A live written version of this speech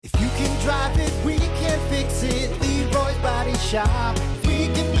drive it, we can fix it. Leroy's Body Shop. We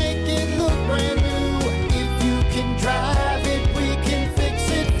can make it look brand new. If you can drive it, we can fix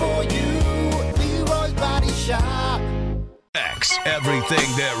it for you. Leroy's Body Shop. X, everything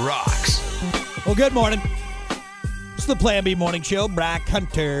that rocks. Well, good morning. It's the Plan B Morning Show. Brock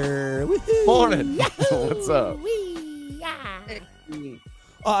Hunter. Woo-hoo. Morning. What's up?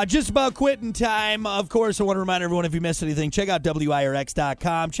 Just about quitting time. Of course, I want to remind everyone, if you missed anything, check out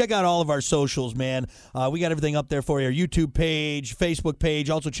WIRX.com. Check out all of our socials, man. We got everything up there for you. Our YouTube page, Facebook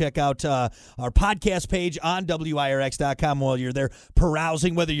page. Also check out our podcast page on WIRX.com while you're there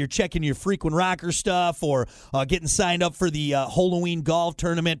perusing, whether you're checking your frequent rocker stuff or getting signed up for the Halloween golf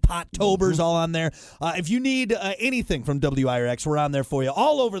tournament. Pottober's all on there. If you need anything from WIRX, we're on there for you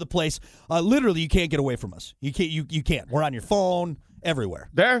all over the place. Literally, you can't get away from us. You can't. We're on your phone. Everywhere.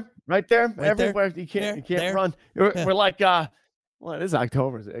 Right there, Right everywhere. there. You can't There. run. We're like, well, it is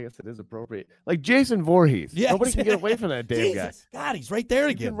October. So I guess it is appropriate. Like Jason Voorhees. Yes. Nobody can get away from that damn guy. Jesus. God, he's right there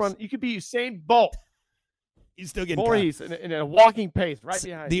You again. can run. You could be Usain Bolt. He's still getting caught. Voorhees in a walking pace right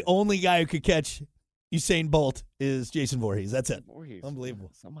behind The you. only guy who could catch Usain Bolt is Jason Voorhees. That's it. Voorhees. Unbelievable.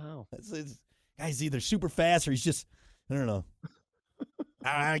 Somehow. It's guy's either super fast or he's just, I don't know.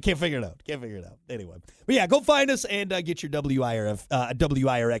 I can't figure it out. Anyway. But yeah, go find us and get your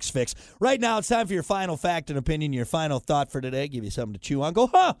WIRX fix. Right now, it's time for your final fact and opinion, your final thought for today. Give you something to chew on. Go,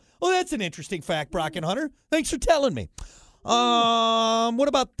 well, that's an interesting fact, Brock and Hunter. Thanks for telling me. What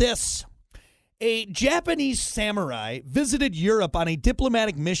about this? A Japanese samurai visited Europe on a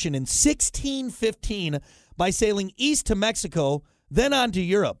diplomatic mission in 1615 by sailing east to Mexico, then on to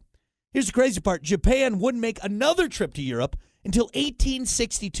Europe. Here's the crazy part. Japan wouldn't make another trip to Europe until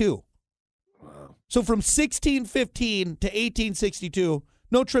 1862. Wow. So from 1615 to 1862,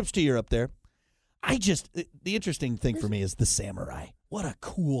 no trips to Europe there. The interesting thing for me is the samurai. What a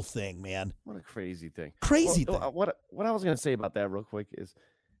cool thing, man. What a crazy thing. Crazy thing. What I was going to say about that real quick is,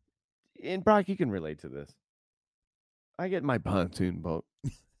 and Brock, you can relate to this. I get my pontoon boat,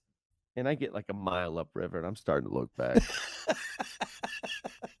 and I get like a mile upriver, and I'm starting to look back.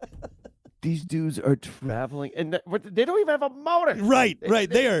 These dudes are traveling, and they don't even have a motor. Right.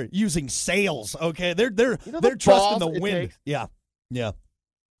 They are using sails, okay? They're the trusting the balls it wind. takes? Yeah.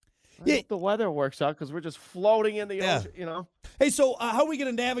 I hope the weather works out because we're just floating in the ocean, you know? Hey, so how are we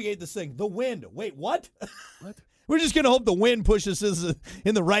going to navigate this thing? The wind. Wait, what? What? We're just going to hope the wind pushes us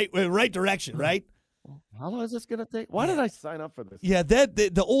in the right direction, right? How long is this going to take? Why did I sign up for this? Yeah,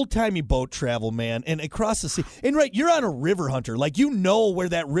 the old-timey boat travel, man, and across the sea. And, right, you're on a river, Hunter. Like, you know where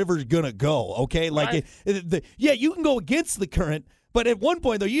that river's going to go, okay? Like, right. You can go against the current, but at one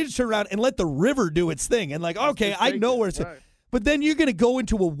point, though, you just turn around and let the river do its thing. And, like, okay, I know where it's right. But then you're going to go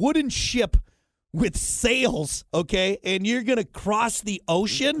into a wooden ship with sails, okay? And you're going to cross the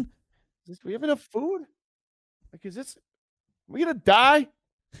ocean? Do we have enough food? Like, are we going to die?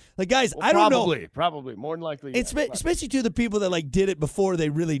 Like, guys, Well, I don't know. Probably, more than likely. It's yeah. especially to the people that like did it before they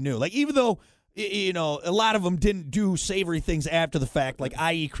really knew. Like, even though a lot of them didn't do savory things after the fact, like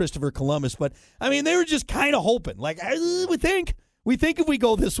i.e. Christopher Columbus. But I mean, they were just kind of hoping. Like, we think if we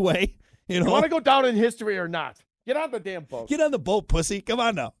go this way, You want to go down in history or not? Get on the damn boat. Get on the boat, pussy. Come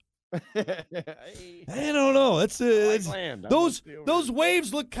on now. Hey, I don't know. It's land. those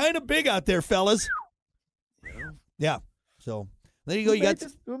waves look kind of big out there, fellas. Yeah. So there you go.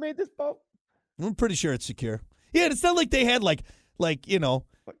 Who made this boat? I'm pretty sure it's secure. Yeah, and it's not like they had like big old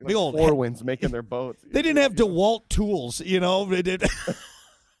Four Winds making their boats. They didn't have DeWalt tools, They did.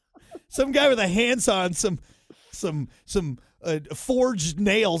 Some guy with a handsaw and some forged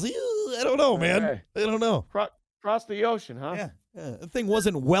nails. Ew, I don't know, man. Hey. I don't know. Cross the ocean, huh? Yeah, the thing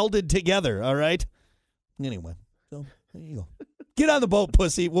wasn't welded together. All right. Anyway, so there you go. Get on the boat,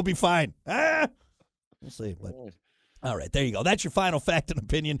 pussy. We'll be fine. We'll see. But all right, there you go. That's your final fact and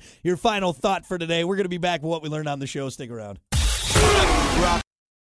opinion. Your final thought for today. We're going to be back with what we learned on the show. Stick around.